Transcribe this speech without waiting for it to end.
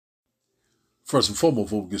First and foremost,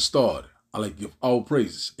 before we get started, I like to give all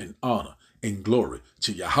praises and honor and glory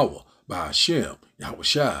to Yahweh by Hashem, Yahweh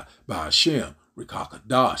Shai by Hashem,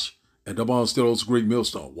 Rekakadash, and the man still holds a great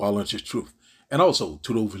millstone, while unto his truth, and also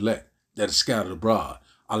to those elect that is scattered abroad.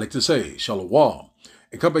 I like to say, Shalom,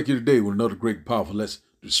 and come back here today with another great powerful lesson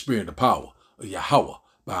to the spirit and the power of Yahweh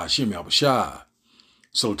by Hashem, Yahweh Shai.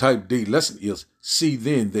 So the title of today's lesson is, See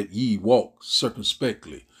then that ye walk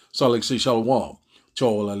circumspectly. So I like to say Shalom to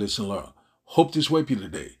all our listen and learn. Hope this way people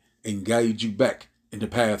today and guide you back in the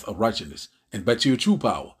path of righteousness and back to your true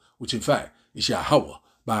power, which in fact is Yahweh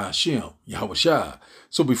by Hashem, Yahweh Shai.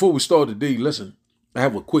 So before we start today's lesson, I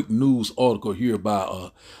have a quick news article here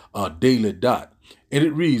by Daily Dot. And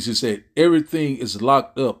it reads, it said, everything is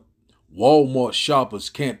locked up. Walmart shoppers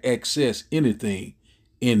can't access anything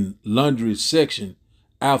in laundry section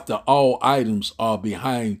after all items are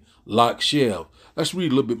behind locked shelves. Let's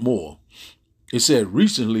read a little bit more. It said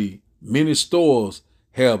recently, many stores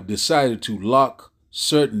have decided to lock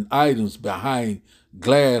certain items behind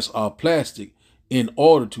glass or plastic in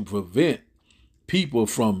order to prevent people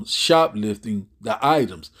from shoplifting the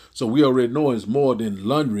items. So we already know it's more than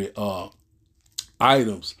laundry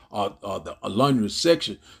items the laundry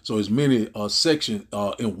section. So as many sections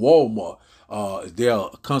in Walmart. They're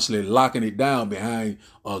constantly locking it down behind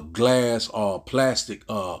glass or plastic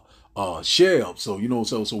shelves.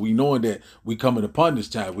 So, so we knowing that we coming upon this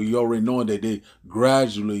time. We already knowing that they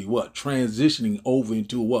gradually transitioning over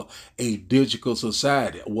into a digital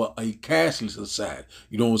society, a cashless society.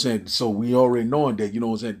 You know what I'm saying? So we already knowing that, you know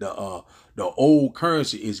what I'm saying, the old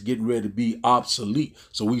currency is getting ready to be obsolete.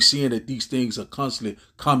 So we seeing that these things are constantly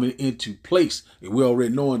coming into place. And we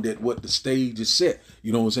already knowing that what the stage is set.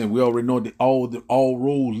 You know what I'm saying? We already know that all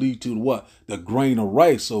roads lead to the grain of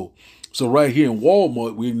rice. So right here in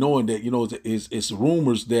Walmart, we're knowing that, it's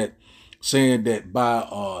rumors that saying that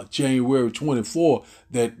by January 24,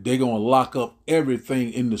 that they're going to lock up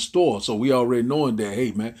everything in the store. So we already knowing that,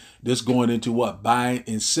 hey, man, this going into buying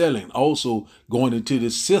and selling. Also going into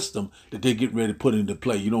this system that they get ready to put into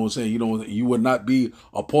play. You know what I'm saying? You will not be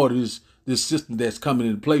a part of this system that's coming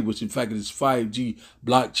into play, which in fact is 5G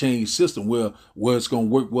blockchain system where it's going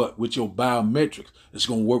to work with your biometrics. It's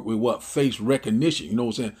going to work with face recognition. You know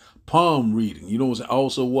what I'm saying? Palm reading. You know what I'm saying?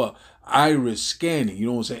 Also iris scanning, you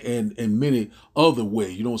know what I'm saying, and many other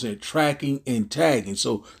ways, you know what I'm saying, tracking and tagging.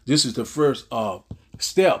 So this is the first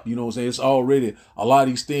step, you know what I'm saying. It's already a lot of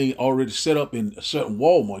these things already set up in a certain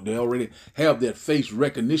Walmart. They already have that face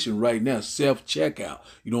recognition right now, self-checkout,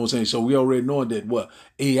 you know what I'm saying. So we already know that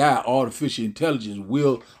AI, artificial intelligence,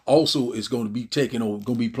 is going to be taking over,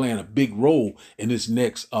 going to be playing a big role in this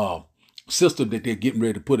next system that they're getting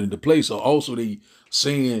ready to put into place. So also they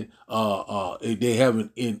saying they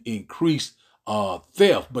haven't increased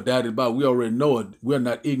theft, but that is about, we already know it. We're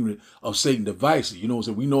not ignorant of Satan devices. You know what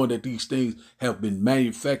I'm saying? We know that these things have been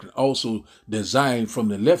manufactured, also designed from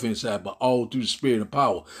the left hand side, but all through the spirit and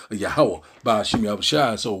power of Yahweh by Hashem Yahweh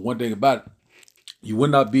Shai. So one thing about it, you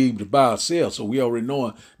would not be able to buy or sell. So we already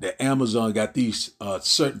know that Amazon got these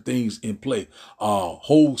certain things in play.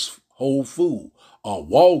 Whole Food,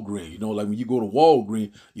 Walgreens, like when you go to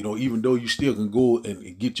Walgreens, even though you still can go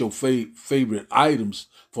and get your favorite items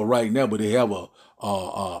for right now, but they have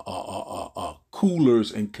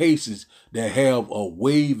coolers and cases that have a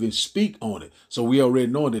wave and speak on it. So we already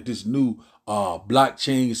know that this new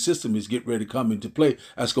blockchain system is getting ready to come into play.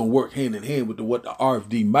 That's going to work hand in hand with the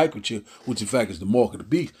RFD microchip, which in fact is the mark of the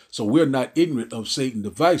beast. So we're not ignorant of Satan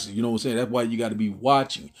devices. You know what I'm saying? That's why you got to be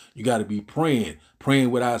watching. You got to be praying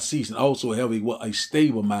without ceasing. Also have a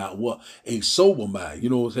stable mind, a sober mind. You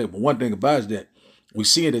know what I'm saying? But one thing about it is that we're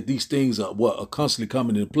seeing that these things are constantly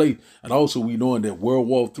coming into play. And also we knowing that World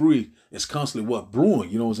War III is constantly brewing.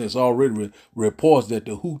 You know what I'm saying? It's already reports that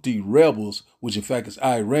the Houthi rebels, which in fact is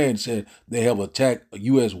Iran, said they have attacked a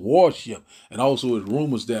U.S. warship. And also it's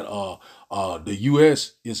rumors that the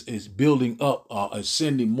U.S. is building up,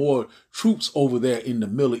 sending more troops over there in the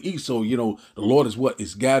Middle East. So, the Lord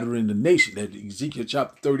is gathering the nation. That Ezekiel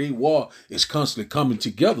chapter 38 war is constantly coming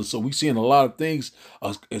together. So we're seeing a lot of things,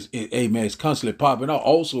 it's constantly popping out.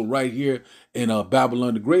 Also right here in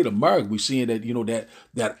Babylon the Great, America, we're seeing that,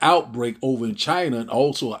 that outbreak over in China, and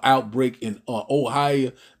also an outbreak in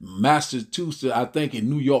Ohio, Massachusetts, I think in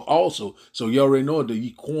New York also. So you already know the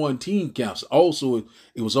quarantine camps. Also,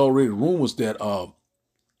 it was already rumors that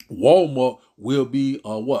Walmart will be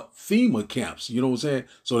FEMA camps. You know what I'm saying?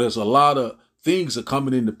 So there's a lot of things are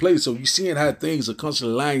coming into place. So you're seeing how things are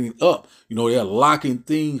constantly lining up. They're locking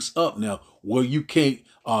things up now where you can't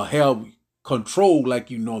have control like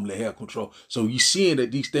you normally have control. So you're seeing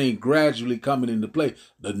that these things gradually coming into play.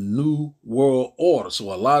 The new world order.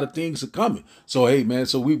 So a lot of things are coming. So hey man,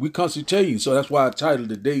 so we constantly tell you. So that's why I titled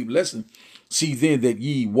today's lesson, See then that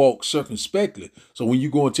ye walk circumspectly. So when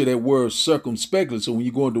you go into that word circumspectly, so when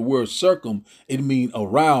you go into the word circum, it means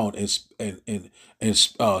around, and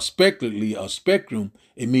spectrally, a spectrum,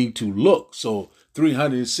 it means to look. So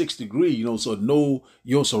 360 degrees, so know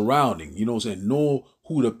your surrounding, what I'm saying? Know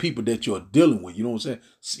who the people that you're dealing with, what I'm saying?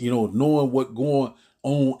 Knowing what going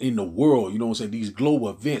on in the world, what I'm saying? These global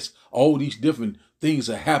events, all these different things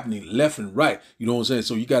are happening left and right, what I'm saying?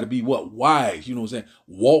 So you got to be wise, what I'm saying?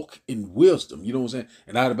 Walk in wisdom, what I'm saying?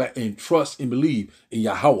 And trust and believe in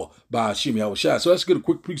Yahweh by Hashem Yahweh Shai. So let's get a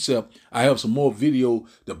quick precept. I have some more video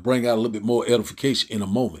to bring out a little bit more edification in a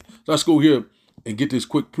moment. So let's go here and get this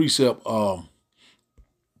quick precept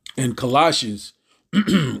in Colossians,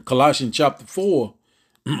 Colossians chapter 4.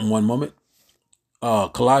 One moment.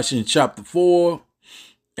 Colossians chapter 4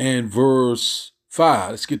 and verse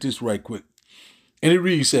 5. Let's get this right quick. And it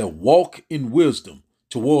reads, said, walk in wisdom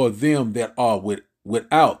toward them that are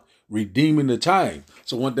without, redeeming the time.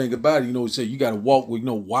 So one thing about it, it say you got to walk with,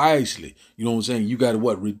 wisely. You know what I'm saying? You got to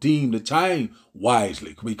redeem the time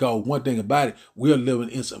wisely. Because one thing about it, we're living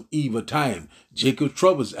in some evil time. Jacob's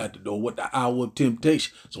troubles at the door, what the hour of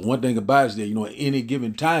temptation. So one thing about it is that, at any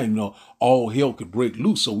given time, all hell could break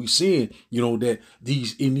loose. So we seeing, that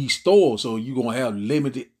in these stores, so you're going to have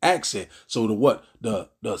limited access. So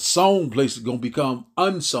the sown place is going to become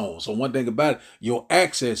unsown. So one thing about it, your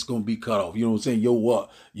access is going to be cut off. You know what I'm saying?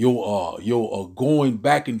 Your going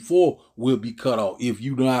back and forth will be cut off if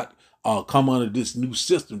you not come under this new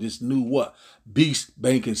system, this new beast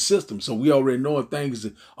banking system. So we already know if things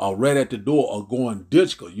are right at the door are going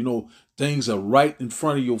digital. Things are right in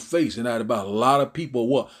front of your face. And that about a lot of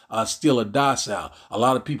people are still docile. A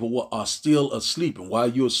lot of people are still asleep. And while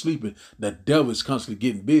you're sleeping, the devil is constantly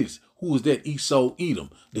getting busy. Who is that? Esau Edom,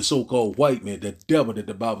 the so-called white man, the devil that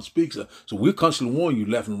the Bible speaks of. So we're constantly warning you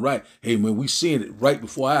left and right. Hey man, we seeing it right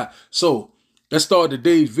before our eyes. So let's start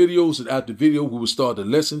today's videos, and after the video, we will start the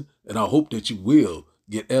lesson, and I hope that you will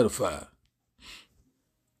get edified.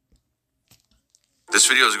 This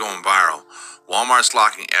video is going viral. Walmart's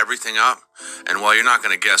locking everything up, and while you're not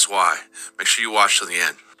going to guess why, make sure you watch till the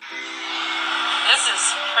end. This is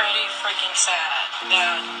pretty freaking sad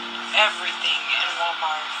that everything in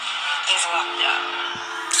Walmart is locked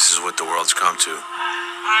up. This is what the world's come to.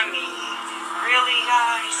 I mean, really,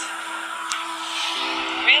 guys?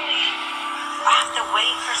 Really? I have to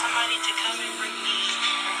wait for somebody to come and bring me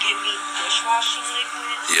or give me dishwashing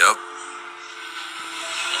liquid? Yep.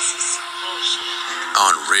 This is bullshit.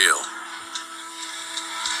 Unreal.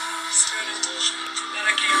 Straight up bullshit. But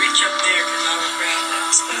I can't reach up there because I would grab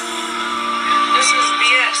that stuff. This is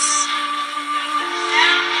BS.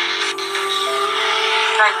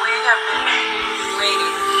 Like, we have been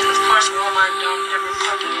waiting, and of course Walmart don't ever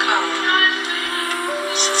fucking come.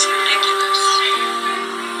 This is ridiculous.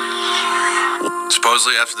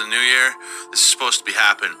 Supposedly after the new year, this is supposed to be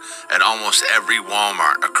happening at almost every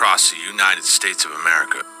Walmart across the United States of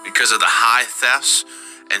America. Because of the high thefts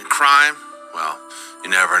and crime, well, you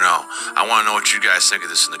never know. I want to know what you guys think of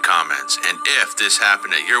this in the comments. And if this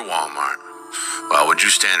happened at your Walmart, well, would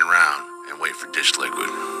you stand around and wait for dish liquid?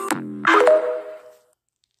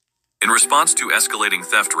 In response to escalating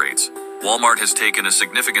theft rates, Walmart has taken a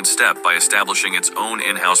significant step by establishing its own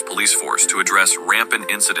in-house police force to address rampant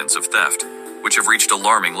incidents of theft, which have reached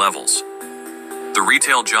alarming levels. The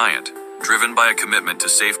retail giant, driven by a commitment to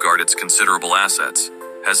safeguard its considerable assets,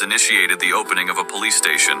 has initiated the opening of a police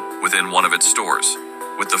station within one of its stores,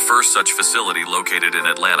 with the first such facility located in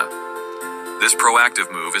Atlanta. This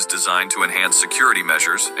proactive move is designed to enhance security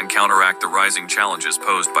measures and counteract the rising challenges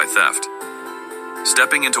posed by theft.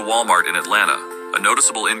 Stepping into Walmart in Atlanta, a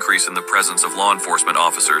noticeable increase in the presence of law enforcement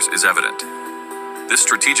officers is evident. This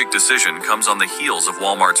strategic decision comes on the heels of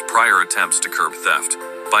Walmart's prior attempts to curb theft,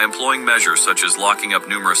 by employing measures such as locking up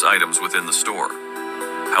numerous items within the store.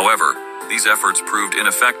 However, these efforts proved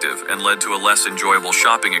ineffective and led to a less enjoyable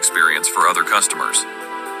shopping experience for other customers.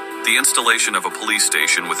 The installation of a police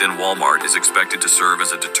station within Walmart is expected to serve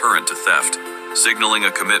as a deterrent to theft, signaling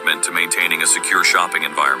a commitment to maintaining a secure shopping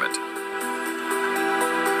environment.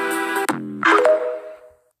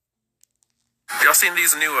 Y'all seen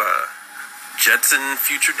these new Jetson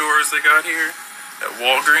future doors they got here at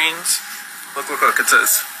Walgreens? Look, it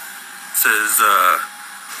says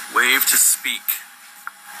wave to speak.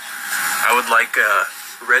 I would like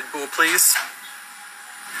Red Bull, please.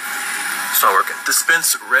 It's not working.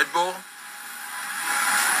 Dispense Red Bull.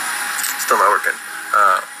 Still not working.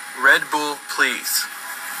 Red Bull, please.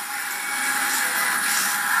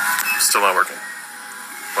 Still not working.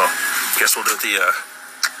 Well, guess we'll do it the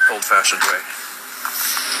old-fashioned way.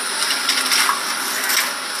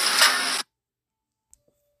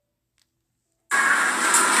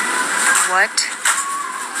 What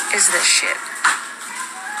is this shit?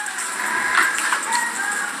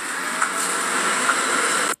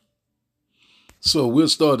 So we'll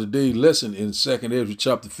start today's lesson in 2nd Ezra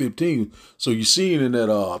chapter 15. So you seen in that,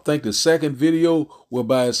 I think the second video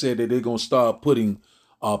whereby it said that they're going to start putting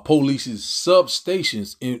police's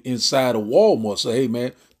substations inside of Walmart. So, hey,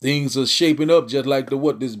 man, things are shaping up just like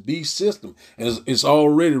this beast system. And it's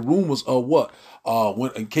already rumors of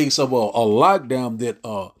when in case of a lockdown that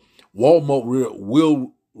Walmart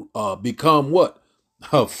will become what?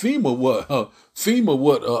 FEMA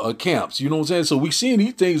camps, you know what I'm saying? So we seeing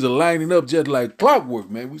these things are lining up just like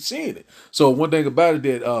clockwork, man. We seeing it. So one thing about it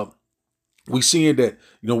that we seeing that,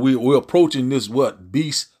 we're approaching this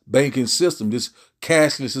beast banking system, this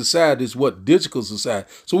cashless society, this digital society.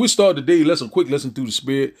 So we start the day lesson, quick lesson through the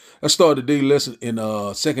spirit. Let's start the day lesson in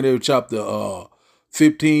 2nd Ezra chapter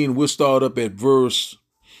 15. We'll start up at verse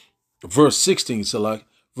 16. So like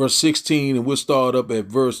verse 16, and we'll start up at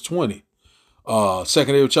verse 20. 2nd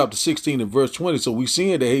Ezra chapter 16 and verse 20. So we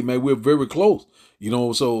seeing that, hey man, we're very close.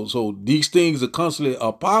 So these things are constantly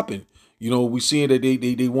popping. We seeing that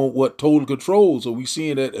they want total control. So we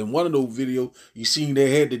seeing that in one of those videos, you seen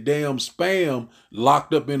they had the damn spam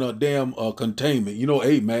locked up in a damn containment.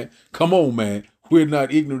 Hey man, come on, man. We're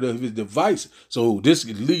not ignorant of his device. So this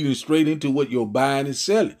is leading straight into what you're buying and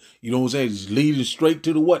selling. You know what I'm saying? It's leading straight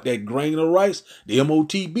to that grain of rice, the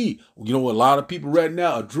MOTB. A lot of people right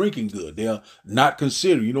now are drinking good. They're not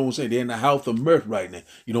considering, you know what I'm saying? They're in the house of mirth right now.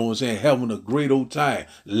 You know what I'm saying? Having a great old time,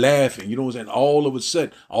 laughing. You know what I'm saying? All of a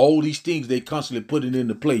sudden, all these things they constantly putting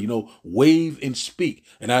into play, wave and speak.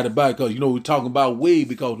 And out of body, because, we're talking about wave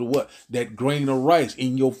because of that grain of rice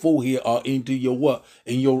in your forehead or into your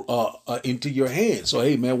into your hand. So,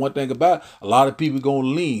 hey, man, one thing about it, a lot of people going to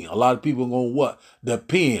lean. A lot of people going to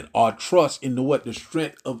depend or trust in the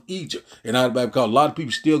strength of Egypt. And out of that, because a lot of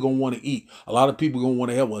people still going to want to eat. A lot of people going to want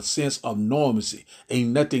to have a sense of normalcy. Ain't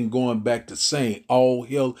nothing going back to same. All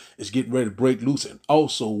hell is getting ready to break loose. And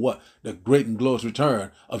also the great and glorious return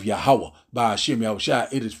of Yahweh by Hashem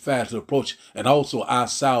Yahushua. It is fast to approach. And also our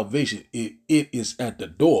salvation, it is at the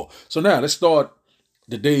door. So now let's start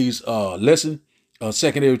today's lesson.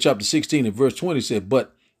 2nd Ezra chapter 16 and verse 20 said,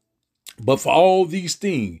 But for all these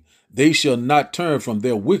things, they shall not turn from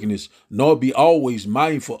their wickedness, nor be always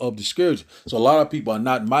mindful of the scourge. So a lot of people are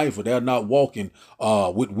not mindful. They're not walking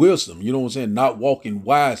with wisdom. You know what I'm saying? Not walking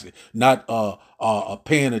wisely, not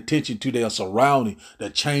paying attention to their surrounding,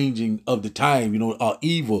 the changing of the time.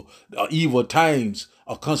 Evil times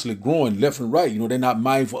are constantly growing left and right. They're not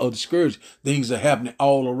mindful of the scourge. Things are happening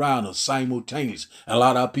all around us simultaneous. And a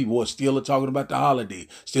lot of our people are still talking about the holiday,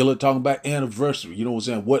 still talking about anniversary. You know what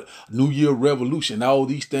I'm saying? New Year revolution. All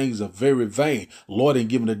these things are very vain. Lord ain't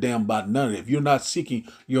giving a damn about none of it. If you're not seeking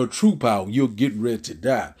your true power, you're getting ready to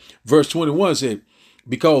die. Verse 21 said,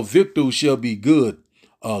 Because victuals shall be good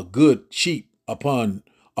sheep upon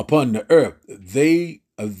the earth, they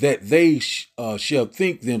shall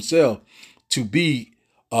think themselves to be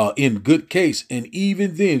in good case, and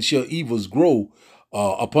even then shall evils grow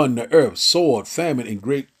upon the earth, sword, famine, and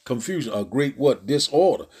great confusion, or great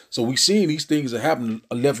disorder. So we seeing these things are happening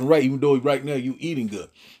left and right, even though right now you eating good.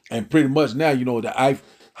 And pretty much now, the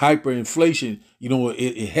hyperinflation,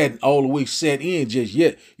 it hadn't all the way set in just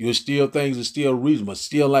yet. Things are still reasonable,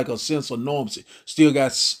 still like a sense of normalcy, still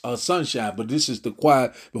got sunshine, but this is the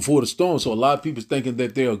quiet before the storm. So a lot of people thinking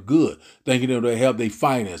that they're good, thinking that they have their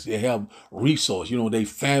finance, they have resource, their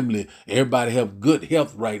family, everybody have good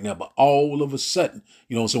health right now. But all of a sudden,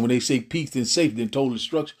 so when they say peace and safety and total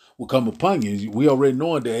destruction will come upon you, we already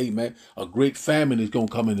knowing that, hey man, a great famine is going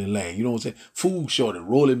to come in the land. You know what I'm saying? Food shortage,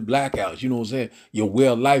 rolling blackouts. You know what I'm saying? Your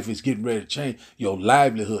well life is getting ready to change. Your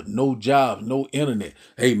livelihood, no jobs, no internet.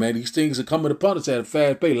 Hey man, these things are coming upon us at a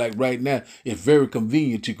fast pace. Like right now, it's very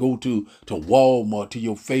convenient to go to Walmart, to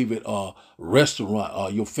your favorite restaurant or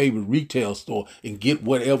your favorite retail store and get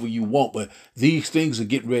whatever you want. But these things are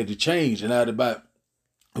getting ready to change. And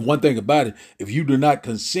one thing about it, if you do not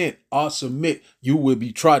consent or submit, you will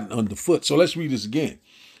be trodden underfoot. So let's read this again.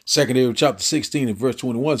 2nd Ezra chapter 16 and verse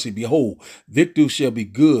 21 say, Behold, victuals shall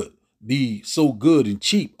be so good and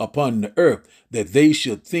cheap upon the earth that they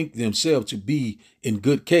shall think themselves to be in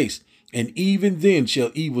good case. And even then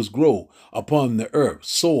shall evils grow upon the earth,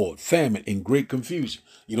 sword, famine, and great confusion.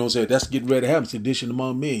 You know what I'm saying? That's getting ready to happen. Sedition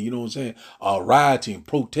among men. You know what I'm saying? Rioting,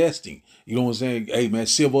 protesting. You know what I'm saying? Hey, man,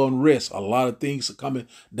 civil unrest. A lot of things are coming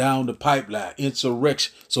down the pipeline.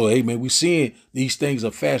 Insurrection. So, hey, man, we seeing these things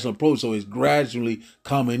are fast approach. So it's gradually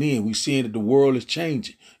coming in. We seeing that the world is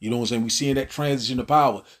changing. You know what I'm saying? We seeing that transition of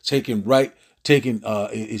power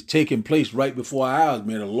is taking place right before our eyes,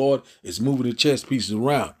 man. The Lord is moving the chess pieces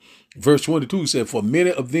around. Verse 22 said, for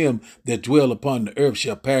many of them that dwell upon the earth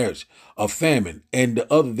shall perish of famine, and the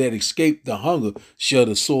other that escape the hunger shall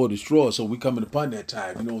the sword destroy. So we coming upon that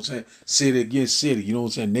time, you know what I'm saying? City against city, you know what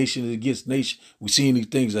I'm saying? Nation against nation. We seeing these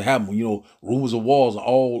things that happen, you know, rumors of wars are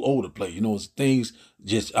all over the place, you know, it's things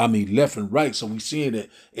just, left and right. So we seeing that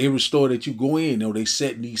every store that you go in, you know, they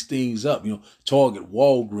setting these things up, you know, Target,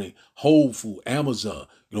 Walgreens, Whole Foods, Amazon,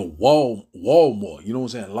 you know, Walmart, you know what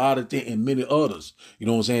I'm saying? A lot of things and many others, you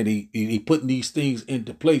know what I'm saying? They putting these things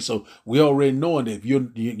into place. So we already knowing that if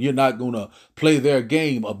you're not going to play their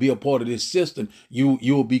game or be a part of this system,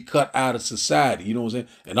 you'll be cut out of society, you know what I'm saying?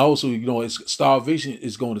 And also, you know, starvation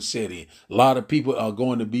is going to set in. A lot of people are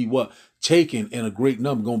going to be taken in a great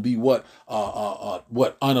number, going to be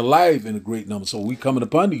unalive in a great number. So we coming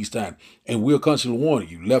upon these times, and we're constantly warning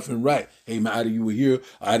you left and right. Hey man, either you were here,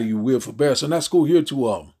 either you will forbear. So let's go here to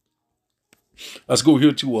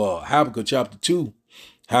Habakkuk chapter 2.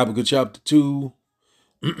 Habakkuk chapter 2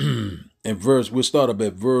 and we'll start up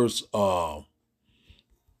at verse 1.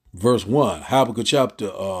 Habakkuk chapter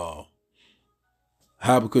 2.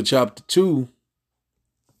 Habakkuk chapter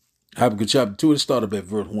 2, let's start up at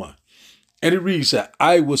verse 1. And it reads that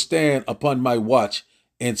I will stand upon my watch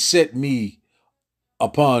and set me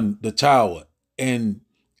upon the tower and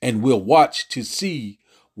will watch to see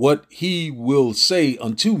what he will say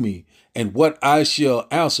unto me and what I shall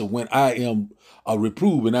answer when I am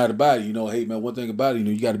reproved and out about it. You know, hey man, one thing about it, you know,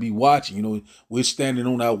 you got to be watching. You know, we're standing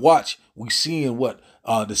on our watch. We seeing what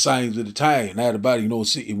the signs of the time and out about it. You know,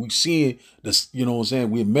 we seeing this. You know what I'm saying?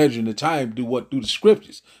 We're measuring the time through the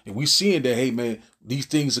scriptures, and we seeing that. Hey man, these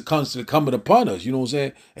things are constantly coming upon us. You know what I'm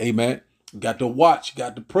saying? Hey man, got to watch,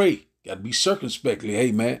 got to pray, got to be circumspectly.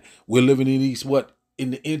 Hey man, we're living in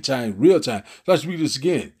in the end time, real time. Let's read this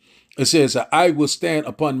again. It says, I will stand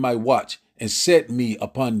upon my watch and set me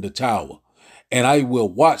upon the tower, and I will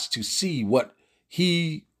watch to see what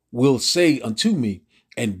he will say unto me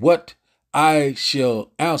and what I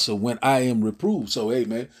shall answer when I am reproved. So, hey,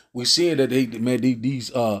 man, we're seeing that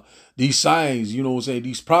these signs, you know what I'm saying,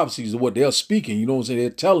 these prophecies are what they're speaking, you know what I'm saying, they're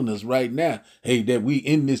telling us right now, hey, that we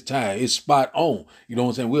in this time, it's spot on, you know what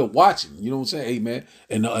I'm saying, we're watching, you know what I'm saying, hey, man,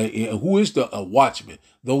 and who is the watchman?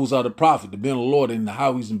 Those are the prophets, the men of the Lord in the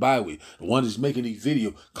highways and byways, the one that's making these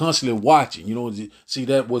videos, constantly watching, you know, see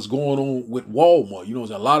that what's going on with Walmart, you know,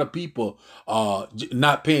 a lot of people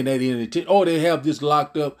not paying that any attention. Oh, they have this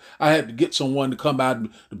locked up. I had to get someone to come out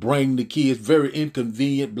to bring the kids. Very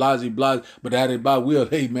inconvenient, blah, but that ain't by will.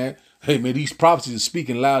 Hey, man, these prophecies are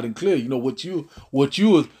speaking loud and clear. You know, what you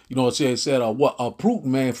know, it said, what a prudent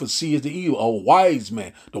man foresees the evil, a wise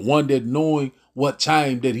man, the one that knowing what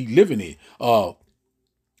time that he living in.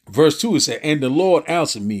 Verse 2, it said, and the Lord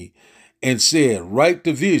answered me and said, write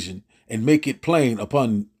the vision and make it plain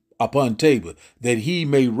upon table, that he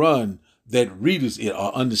may run that readers it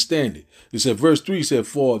or understand it. It said, verse 3 said,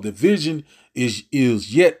 for the vision is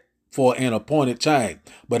yet for an appointed time,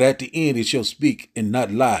 but at the end it shall speak and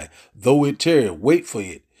not lie. Though it tarry, wait for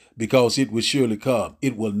it, because it will surely come.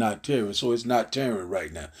 It will not tarry. So it's not tarrying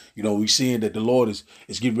right now. You know, we're seeing that the Lord is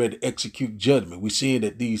getting ready to execute judgment. We're seeing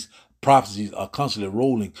that these prophecies are constantly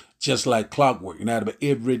rolling just like clockwork. You know, but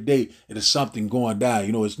every day it is something going down.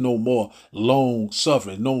 You know, it's no more long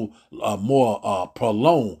suffering, no more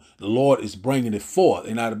prolonged. The Lord is bringing it forth.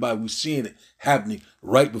 And out about we're seeing it happening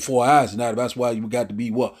right before our eyes. And that's why you got to be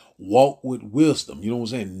walk with wisdom. You know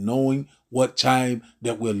what I'm saying? Knowing what time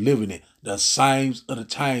that we're living in. The signs of the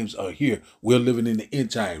times are here. We're living in the end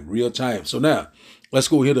time, real time. So now let's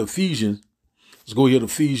go here to Ephesians. Let's go here to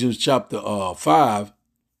Ephesians chapter 5.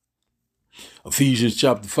 Ephesians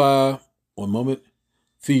chapter 5, one moment.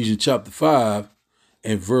 Ephesians chapter 5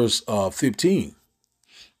 and verse 15.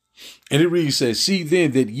 And it reads, says, see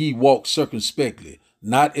then that ye walk circumspectly,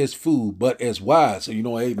 not as fools, but as wise. So, you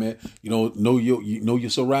know, hey, man, you know your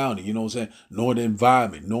surrounding, you know what I'm saying? Knowing the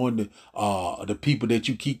environment, knowing the people that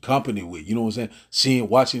you keep company with, you know what I'm saying?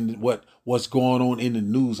 Watching what's going on in the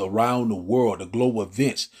news around the world, the global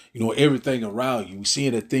events, you know, everything around you. We're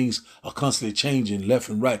seeing that things are constantly changing left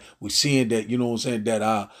and right. We're seeing that, you know what I'm saying, that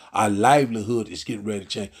our livelihood is getting ready to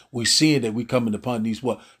change. We're seeing that we're coming upon these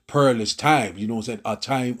perilous time, you know what I'm saying? A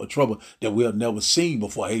time of trouble that we've never seen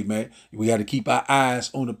before. Hey, man, we got to keep our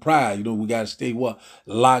eyes on the prize. You know, we got to stay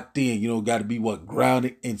locked in. You know, got to be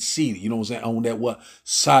grounded and seated. You know what I'm saying? On that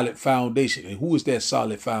solid foundation. And who is that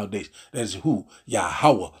solid foundation? That is who?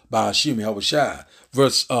 Yahweh, by Hashem, Yahushua.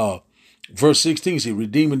 Verse 16 says,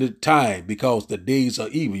 redeeming the time because the days are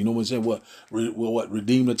evil. You know what I'm saying?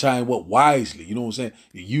 Redeem the time, wisely. You know what I'm saying?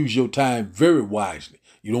 You use your time very wisely.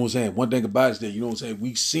 You know what I'm saying? One thing about it is that, you know what I'm saying,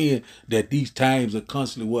 we seeing that these times are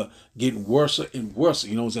constantly getting worse and worse.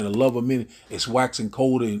 You know what I'm saying? The love of many is waxing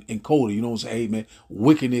colder and colder. You know what I'm saying? Hey, man,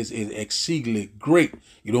 wickedness is exceedingly great.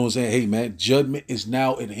 You know what I'm saying? Hey, man, judgment is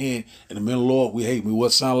now at hand. In the middle of the Lord, we hate me.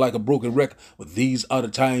 What sound like a broken record, but these are the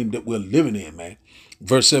times that we're living in, man.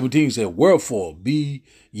 Verse 17 said, wherefore be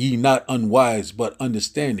ye not unwise, but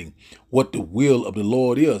understanding what the will of the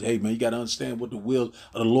Lord is. Hey, man, you got to understand what the will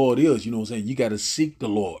of the Lord is. You know what I'm saying? You got to seek the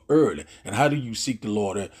Lord early. And how do you seek the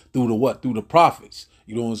Lord? Through the what? Through the prophets.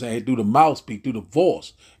 You know what I'm saying? Through the mouthpiece, through the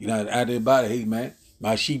voice. You know, out there about it, hey, man,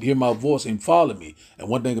 my sheep hear my voice and follow me. And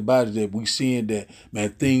one thing about it is that we seeing that, man,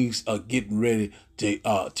 things are getting ready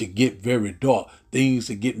to get very dark. Things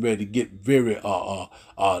are getting ready to get very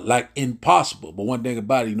like impossible. But one thing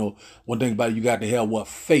about it, you got to have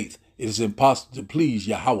faith. It is impossible to please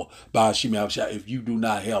Yahweh by Hashem Yahushua if you do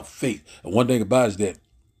not have faith. And one thing about it is that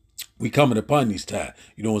we coming upon these times,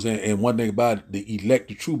 you know what I'm saying? And one thing about it, the elect,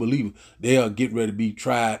 the true believer, they are getting ready to be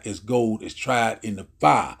tried as gold is tried in the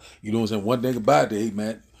fire. You know what I'm saying? One thing about it, hey,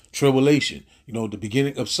 man, tribulation, you know, the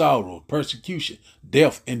beginning of sorrow, persecution,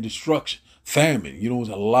 death and destruction, famine. You know,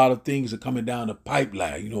 a lot of things are coming down the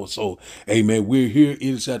pipeline, you know. So, hey, man, we're here. It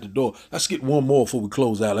is at the door. Let's get one more before we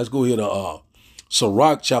close out. Let's go here to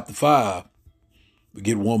Sirach chapter 5. We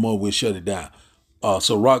get one more, we'll shut it down.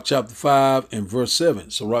 Sirach chapter 5 and verse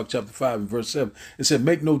 7. Sirach chapter 5 and verse 7. It said,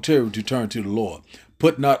 make no terror to turn to the Lord.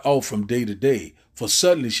 Put not off from day to day. For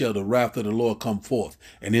suddenly shall the wrath of the Lord come forth,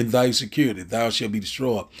 and in thy security thou shalt be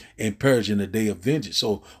destroyed and perish in the day of vengeance.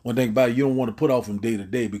 So one thing about it, you don't want to put off from day to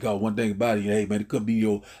day, because one thing about it, hey, man, it could be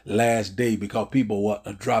your last day, because people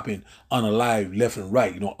are dropping unalive left and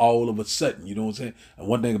right, you know, all of a sudden, you know what I'm saying? And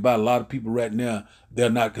one thing about it, a lot of people right now,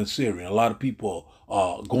 they're not considering. A lot of people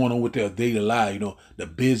are going on with their daily life, you know, the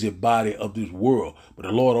busy body of this world. But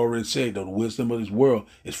the Lord already said that the wisdom of this world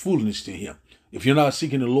is foolishness to him. If you're not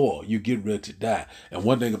seeking the Lord, you get ready to die. And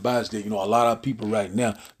one thing about it is that, you know, a lot of people right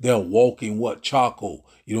now, they're walking charcoal.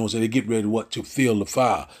 You know what I'm saying? They get ready to feel the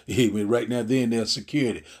fire. Hey, man, right now they're in their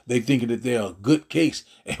security. They thinking that they're a good case.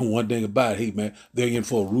 And one thing about it, hey, man, they're in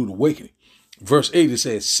for a rude awakening. Verse 8, it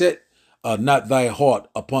says, set not thy heart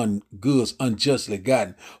upon goods unjustly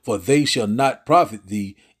gotten, for they shall not profit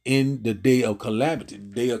thee in the day of calamity. The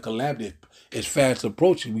day of calamity is fast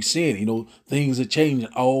approaching. We seeing, you know, things are changing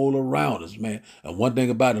all around us, man. And one thing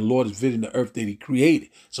about it, the Lord is visiting the earth that he created.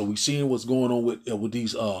 So we seeing what's going on with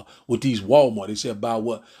these Walmart. They said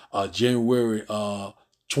about January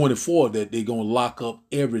 24 that they're going to lock up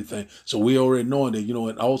everything. So we already knowing that, you know,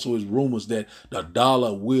 and also is rumors that the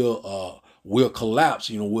dollar will collapse,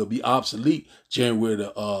 you know, will be obsolete January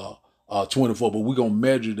 24, but we're going to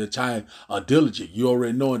measure the time diligent. You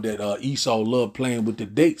already knowing that Esau loved playing with the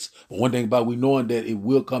dates. But one thing about we knowing that it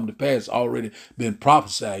will come to pass, already been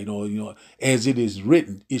prophesied, you know, as it is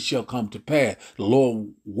written, it shall come to pass. The Lord's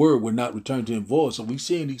word will not return to him void. So we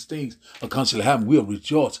seeing these things are constantly happening. We'll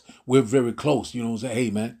rejoice. We're very close. You know what I'm saying?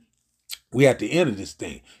 Hey, man, we have to enter this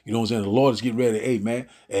thing. You know what I'm saying? The Lord is getting ready, hey, man,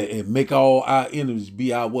 and make all our enemies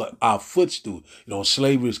be our footstool. You know,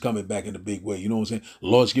 slavery is coming back in a big way. You know what I'm saying? The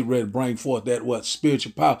Lord's getting ready to bring forth that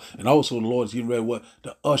spiritual power. And also the Lord's getting ready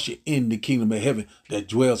to usher in the kingdom of heaven that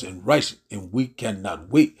dwells in righteousness. And we cannot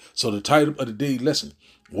wait. So the title of the day lesson,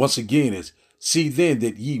 once again, is see then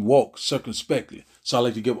that ye walk circumspectly. So I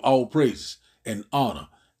like to give all praises and honor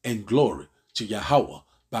and glory to Yahweh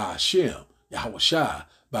by Hashem, Yahweh Shai,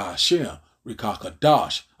 by Hashem,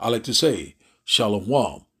 Rikakadash. I like to say,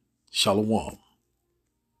 Shalom, Shalom.